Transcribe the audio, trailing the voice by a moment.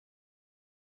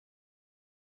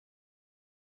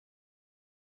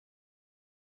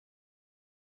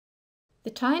The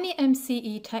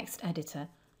TinyMCE text editor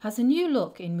has a new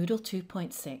look in Moodle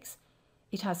 2.6.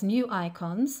 It has new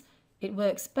icons, it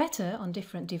works better on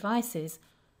different devices,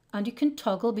 and you can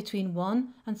toggle between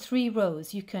 1 and 3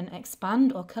 rows. You can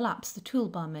expand or collapse the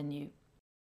toolbar menu.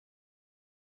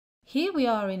 Here we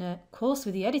are in a course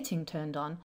with the editing turned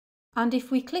on, and if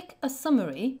we click a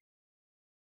summary,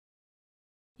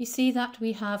 you see that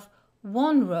we have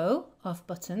one row of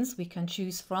buttons we can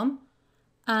choose from,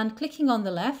 and clicking on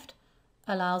the left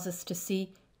allows us to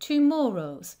see 2 more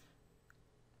rows.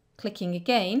 Clicking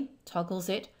again toggles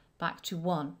it back to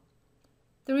 1.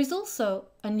 There is also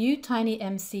a new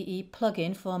TinyMCE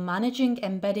plugin for managing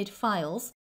embedded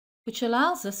files, which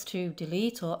allows us to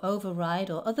delete or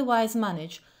override or otherwise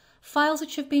manage files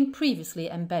which have been previously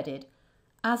embedded,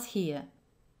 as here.